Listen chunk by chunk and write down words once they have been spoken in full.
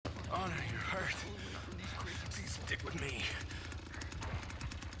with me.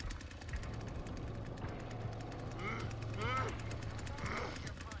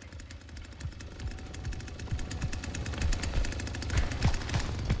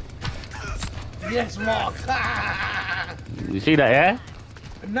 Yes, Mark. You see that, yeah?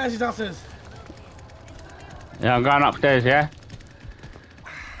 Nancy's downstairs. Yeah, I'm going upstairs, yeah?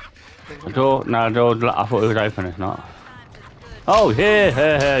 The door? No, the door, I thought it was open, it's not. Oh, here,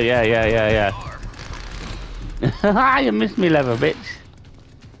 yeah. You missed me, leather bitch.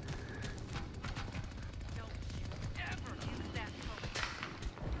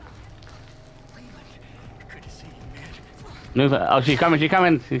 Move her. Oh, she's coming.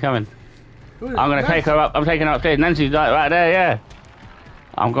 I'm gonna take her up. I'm taking her upstairs. Nancy's right there, yeah.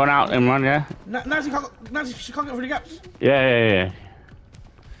 I'm going out and run, yeah. Nancy, she can't get through the gaps. Yeah.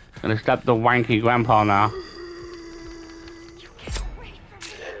 Gonna stab the wanky grandpa now.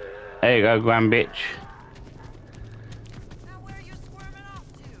 There you go, grand bitch. Now where are you squirming off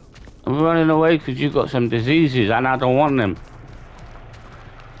to? I'm running away because you've got some diseases and I don't want them.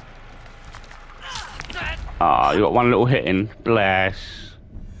 Ah, you got one little hit in. Bless.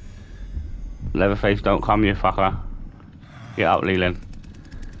 Leatherface, don't come, you fucker. Get up, Leland.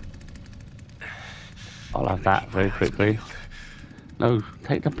 I'll have that very quickly. No,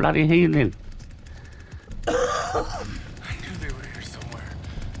 take the bloody healing. I knew they were here somewhere.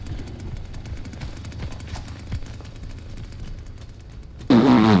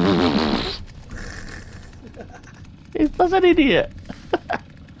 He's such an idiot.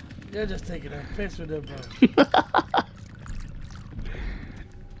 You're just taking a piss with them, bro.